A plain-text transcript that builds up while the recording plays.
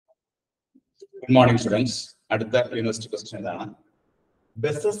Good morning, students. At the university question,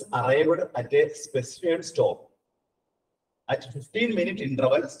 buses arrived at a specified stop at 15-minute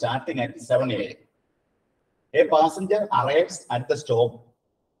interval starting at 7 a.m. A passenger arrives at the stop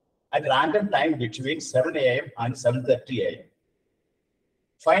at random time between 7 a.m. and 7:30 a.m.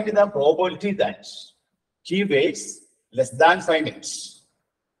 Find the probability that he waits less than 5 minutes.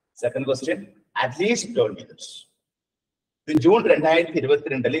 Second question, at least 12 minutes. In June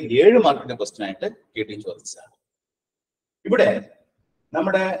 2022, 7 മാർക്കിന്റെ question ആയിട്ട് കേട്ടി ചോദിച്ചതാണ്. ഇവിടെ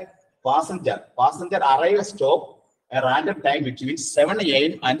നമ്മുടെ passenger arrive stop random time between 7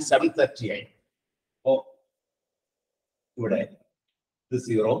 a.m. and 7:30 a.m. ഓ ഇവിടെ ഇത്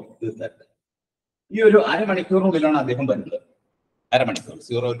 0 ഇത് 30. ഈ ഒരു അരമണിക്കൂറിനുള്ളിലാണ് അദ്ദേഹം വരുന്നത്. അരമണിക്കൂർ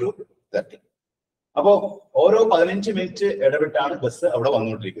 0 to 30. അപ്പോ ഓരോ 15 മിനിറ്റ് ഇടവിട്ടാണ് ബസ് അവിടെ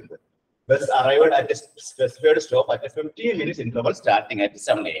വന്നുകൊണ്ടിരിക്കുന്നത്. Bus arrived at a specified stop at a 15-minute interval starting at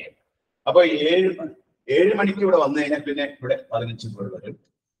 7 a.m. അപ്പോൾ 7 മണിക്ക് ഇവിടെ വന്നു കഴിഞ്ഞാൽ പിന്നെ ഇവിടെ 15 വരും,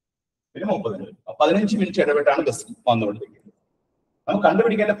 പിന്നെ 30 വരും. 15 മിനിറ്റ് ഇടവിട്ടാണ് ബസ് വന്നുകൊണ്ടിരിക്കുന്നത്. നമുക്ക്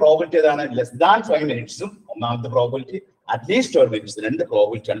കണ്ടുപിടിക്കേണ്ട പ്രോബിലിറ്റി ഏതാണ്? ലെസ് ദാൻ 5 മിനിറ്റ്സും ഒന്നാമത്തെ പ്രോബിലിറ്റി, അറ്റ്ലീസ്റ്റ് 12 മിനിറ്റ്സ്, രണ്ട്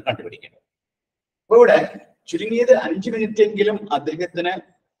പ്രോബിലിറ്റിയാണ് കണ്ടുപിടിക്കേണ്ടത്. അപ്പോൾ ഇവിടെ ചുരുങ്ങിയത് 5 മിനിറ്റ് എങ്കിലും അദ്ദേഹത്തിന്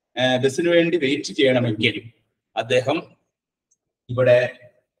ബസ്സിന് വേണ്ടി വെയിറ്റ് ചെയ്യണമെങ്കിൽ അദ്ദേഹം ഇവിടെ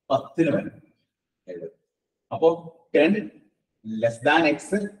 10 വരും. അപ്പോ 10 less than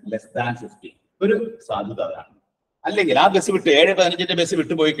X less than 50 ഒരു സാധ്യത അതാണ്. അല്ലെങ്കിൽ ആ ബസ് വിട്ട് 7:15 ബസ്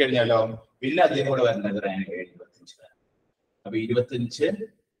വിട്ടു പോയി കഴിഞ്ഞാലോ പിന്നെ അദ്ദേഹം കൂടെ വരുന്നത് 7:25 വരാം. അപ്പൊ 25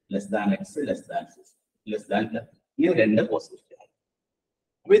 less than X less than 50 less than 10 ഈ രണ്ട് പോസിബിലിറ്റി ആണ്.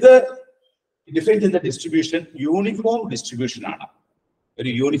 അപ്പൊ ഇത് ഡിഫൈൻ ചെയ്യുന്ന ഡിസ്ട്രിബ്യൂഷൻ യൂണിഫോം ഡിസ്ട്രിബ്യൂഷൻ ആണ്, ഒരു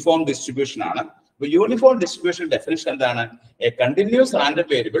യൂണിഫോം ഡിസ്ട്രിബ്യൂഷൻ ആണ്. Uniform distribution definition എന്താണ്? A continuous random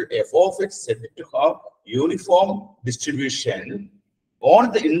variable f of x said to have uniform distribution on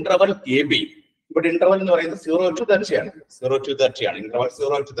the interval AB. But interval എന്ന് പറയുന്നത് 0 to 30 ആണ്. 0 to 30 ആണ്. Interval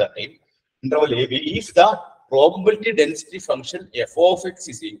 0 to 30. Interval AB is the probability density function f of x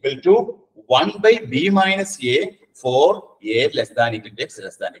is equal to 1 by b minus a for a less than equal to x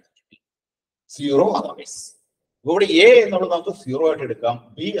less than equal to b. 0 otherwise. ഇവിടെ A എന്നുള്ളത് നമുക്ക് 0 ആയിട്ട് എടുക്കാം,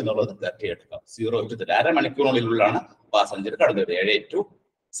 B എന്നുള്ളത് 30 എടുക്കാം. 0 to 30 അരമണിക്കൂറിനുള്ളിലാണ് passenger കടന്നു വരുന്നത്,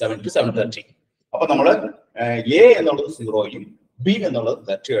 7 to 7:30. അപ്പൊ നമ്മള് എ എന്നുള്ളത് 0യും ബി എന്നുള്ളത്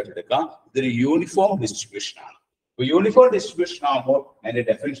 30 ആയിട്ട് എടുക്കാം. ഇതൊരു യൂണിഫോം ഡിസ്ട്രിബ്യൂഷൻ ആണ്. യൂണിഫോം ഡിസ്ട്രിബ്യൂഷൻ ആകുമ്പോൾ അതിന്റെ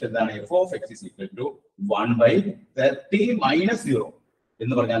ഡെഫിനിഷൻ എന്താണ്? f of x is equal to 1 by 30 minus 0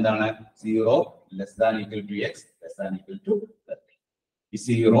 എന്ന് പറഞ്ഞാൽ എന്താണ്? 0 less than equal to x less than equal to 30. ഈ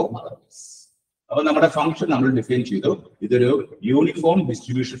 0 otherwise. അപ്പൊ നമ്മുടെ ഫംഗ്ഷൻ നമ്മൾ ഡിഫൈൻ ചെയ്തു, ഇതൊരു യൂണിഫോം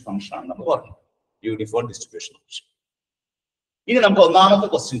ഡിസ്ട്രിബ്യൂഷൻ ഫംഗ്ഷൻ ആണ് നമ്മൾ പറഞ്ഞു, യൂണിഫോം ഡിസ്ട്രിബ്യൂഷൻ ഫംഗ്ഷൻ. ഇനി നമുക്ക് ഒന്നാമത്തെ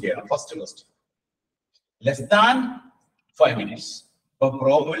ക്വസ്റ്റ്യൻ ചെയ്യണം. First question, less than 5 minutes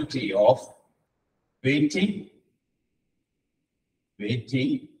probability of waiting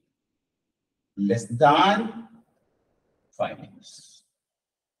less than 5 minutes.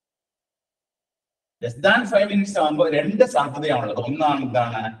 Less than 5 minutes ആകുമ്പോൾ രണ്ട് സാധ്യതയാണുള്ളത്. ഒന്നാണ്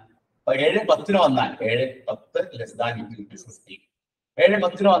എന്താണ്? 7:10 വന്നാൽ 7:10 ലെസ് ദാൻ ഈക്വൽ ടു 50.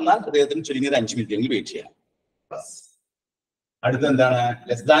 7:10 വന്നാൽ അദ്ദേഹത്തിന് ചുരുങ്ങിയത് 5 മിനിറ്റ് എങ്കിലും വെയിറ്റ് ചെയ്യാം. അടുത്ത എന്താണ്?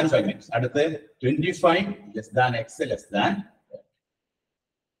 Less than 5 minutes. അടുത്ത് 25 less than X less than.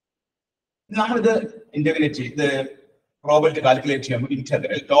 നമ്മളിത് ഇന്റഗ്രേറ്റ് ചെയ്ത് പ്രോബബിലിറ്റി കാൽക്കുലേറ്റ് ചെയ്യുമ്പോൾ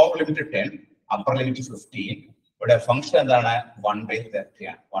integral lower limit 10 upper limit 15. ഇവിടെ ഫംഗ്ഷൻ എന്താണ്? 1/30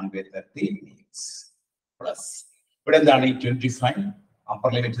 ആണ്. 1/30 പ്ലസ് ഇവിടെ എന്താണ്? ഈ 25 upper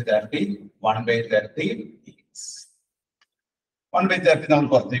limit 30 1/30 1/30 നമ്മൾ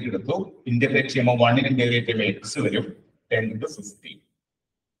പുറത്തേക്ക് എടുത്തു. ഇന്റഗ്രേറ്റ് ചെയ്യുമ്പോൾ 1 ഇന്റഗ്രേറ്റ് ചെയ്യുമ്പോൾ x വരും 10 to 50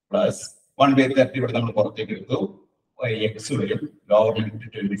 പ്ലസ് 1/30 ഇവിടെ നമ്മൾ പുറത്തേക്ക് എടുത്തു, x വരും lower limit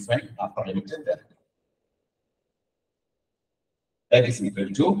 25 upper limit 30. That is equal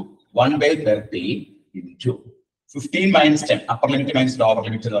to 1/30 into 15 minus 10 upper limit minus lower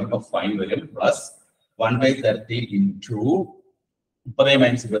limit എന്ന് പറയുമ്പോൾ 5 വരും പ്ലസ് 1/30 into 30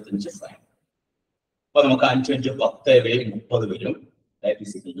 minus 25 5. അപ്പൊ നമുക്ക് 5 10 30 വരും. That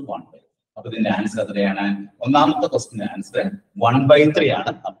is equal to 1/3. അപ്പൊ ഇതിന്റെ ആൻസർ എത്രയാണ്? ഒന്നാമത്തെ ക്വസ്റ്റ്യൻ ആൻസർ 1/3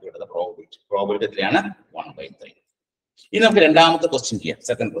 ആണ്. നമ്മുടെ പ്രോബബിലിറ്റി എത്രയാണ്? 1/3. ഇനി നമുക്ക് രണ്ടാമത്തെ ക്വസ്റ്റ്യൻ ചെയ്യാം.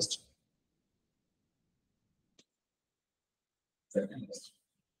 സെക്കൻഡ്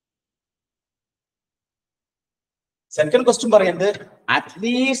ക്വസ്റ്റ്യൻ പറയുന്നത്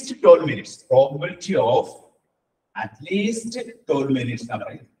at least 12 minutes probability of at least 12 minutes എന്നാണ്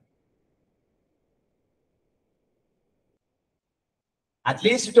പറയുന്നത്.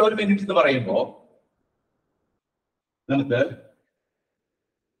 അറ്റ്ലീസ്റ്റ് 12 minutes എന്ന് പറയുമ്പോൾ നമുക്ക്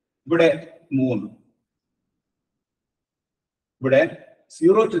ഇവിടെ 3 ഇവിടെ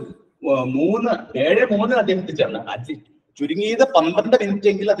 0 to 7:03 അദ്ദേഹം എത്തിച്ചേരണം. ചുരുങ്ങിയത് 12 മിനിറ്റ്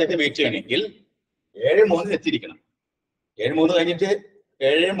എങ്കിലും അദ്ദേഹം വെയിറ്റ് ചെയ്യണമെങ്കിൽ 7:03 എത്തിയിരിക്കണം. 7:03 കഴിഞ്ഞിട്ട്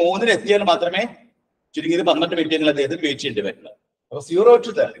 7:03 എത്തിയാൽ മാത്രമേ ചുരുങ്ങിയത് 12 മിനിറ്റ് എങ്കിലും അദ്ദേഹത്തിന് വെയിറ്റ് ചെയ്യേണ്ടി വരുന്നത്. അപ്പൊ 0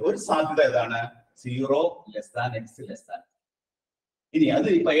 to 30 ഒരു സാധ്യത ഏതാണ്? 0 x <. ഇനി അത്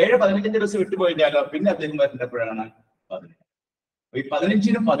ഇപ്പൊ 7:15 ദിവസം വിട്ടുപോയിട്ടാലോ പിന്നെ അദ്ദേഹം വരേണ്ടപ്പോഴാണ് 15. അപ്പൊ ഈ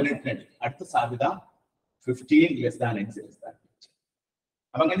 15-നും 18-നും അടുത്ത സാധ്യത 15 x <.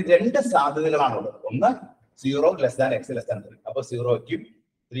 അപ്പൊ അങ്ങനെ 2 സാധ്യതകളാണുള്ളത്. ഒന്ന് 0 x <. അപ്പൊ 0-ക്കും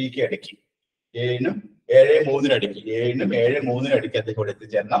 3-ക്കും ഇടയ്ക്ക്, 7-നും 7:03 ഇടയ്ക്ക്, 7-നും 7:03 ഇടയ്ക്ക് അദ്ദേഹം ഇവിടെ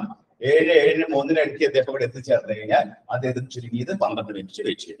എത്തിച്ചേരണം. 7:03 ഇടയ്ക്ക് അദ്ദേഹം ഇവിടെ എത്തിച്ചേർന്ന് കഴിഞ്ഞാൽ അദ്ദേഹത്തിന് ചുരുങ്ങിയത് 12 മിനിറ്റ്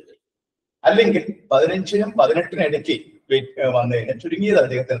വെയിറ്റ് ചെയ്യേണ്ടി വരും. അല്ലെങ്കിൽ 15-നും 18-നും ഇടയ്ക്ക് വന്നു കഴിഞ്ഞാൽ ചുരുങ്ങിയത്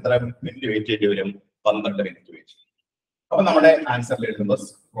അദ്ദേഹത്തിന് എത്ര മിനിറ്റ് വെയിറ്റ് ചെയ്യേണ്ടി വരും? 12 മിനിറ്റ് വെയിറ്റ് ചെയ്യും. അപ്പൊ നമ്മുടെ ആൻസറിൽ എഴുതുമ്പോൾ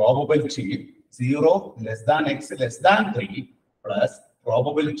probability 0 x <3 plus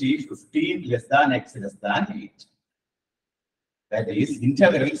probability 15 x <8. That is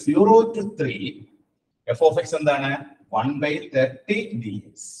integral 0 to 3 f of x എന്താണ്? 1/30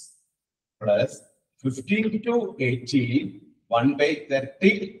 dx plus 15 to 18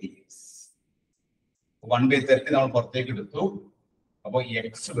 1/30 dx. 1/30 നമ്മൾ പുറത്തേക്ക് എടുത്തു. അപ്പൊ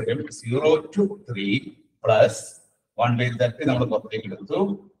x വരും 0 to 3 പ്ലസ് 1/30 നമ്മൾ പുറത്തേക്ക് എടുത്തു.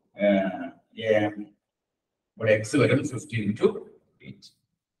 ഇവിടെ x വരും 15 to 8.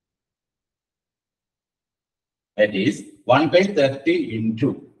 That is 1/30 into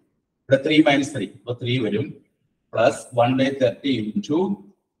ഇവിടെ 3 - 3, അപ്പൊ 3 വരും പ്ലസ് 1/30 into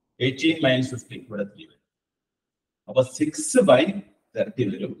 18 - 15 ഇവിടെ 3 വരും. അപ്പൊ 6/30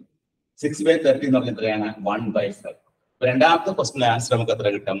 വരും. 6/30 എന്ന് പറഞ്ഞാൽ എത്രയാണ്? 1/5. രണ്ടാമത്തെ ക്വസ്റ്റിന്റെ ആൻസർ നമുക്ക് എത്ര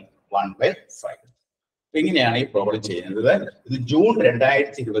കിട്ടും? 1/5. ഇങ്ങനെയാണ് ഈ പ്രോബ്ലം ചെയ്യുന്നത്. ഇത് ജൂൺ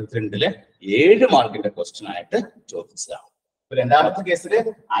 2022 7 മാർക്കിന്റെ ക്വസ്റ്റ്യൻ ആയിട്ട് ചോദിച്ചതാണ്. രണ്ടാമത്തെ കേസിൽ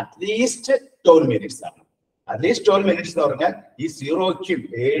അറ്റ്ലീസ്റ്റ് 12 മിനിറ്റ്സ് ആണ്. അറ്റ്ലീസ്റ്റ് 12 മിനിറ്റ്സ് എന്ന് പറഞ്ഞാൽ ഈ 0-ക്കും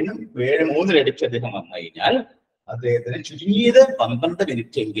 7-നും 7:03 ഇടയ്ക്ക് അദ്ദേഹം വന്നു കഴിഞ്ഞാൽ അദ്ദേഹത്തിന് ചുരുങ്ങിയത് 12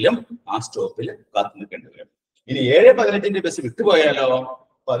 മിനിറ്റ് എങ്കിലും ആ സ്റ്റോപ്പിൽ കാത്തു നിൽക്കേണ്ടി വരും. ഇനി 7:15 ബസ് വിട്ടുപോയാലോ?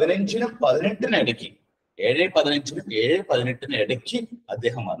 15-നും 18-നും ഇടയ്ക്ക്, 7:15-നും 7:18-നും ഇടയ്ക്ക്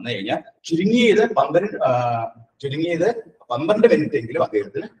അദ്ദേഹം വന്നു കഴിഞ്ഞാൽ ചുരുങ്ങിയത് 12 മിനിറ്റ് എങ്കിലും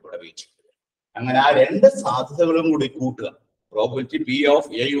അദ്ദേഹത്തിന് ഇവിടെ വെയിറ്റ് ചെയ്യും. അങ്ങനെ ആ 2 സാധ്യതകളും കൂടി കൂട്ടുക. Probability P of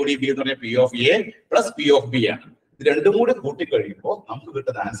A uni B എന്ന് പറഞ്ഞാൽ P of A plus P of B ആണ്. ഇത് രണ്ടും കൂടി കൂട്ടിക്കഴിയുമ്പോൾ നമുക്ക്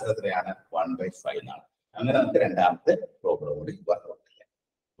കിട്ടുന്ന ആൻസർ എത്രയാണ്? 1/5 എന്നാണ്. അങ്ങനെ നമുക്ക് രണ്ടാമത്തെ പ്രോബ്ലം കൂടി വർക്കൗട്ടില്ല.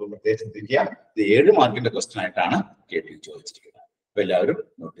 പ്രത്യേകിച്ച് ശ്രദ്ധിക്കുക, ഇത് 7 മാർക്കിന്റെ ക്വസ്റ്റ്യൻ ആയിട്ടാണ് കേട്ടി ചോദിച്ചിരിക്കുന്നത്. അപ്പൊ എല്ലാവരും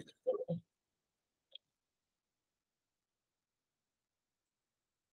നോട്ട്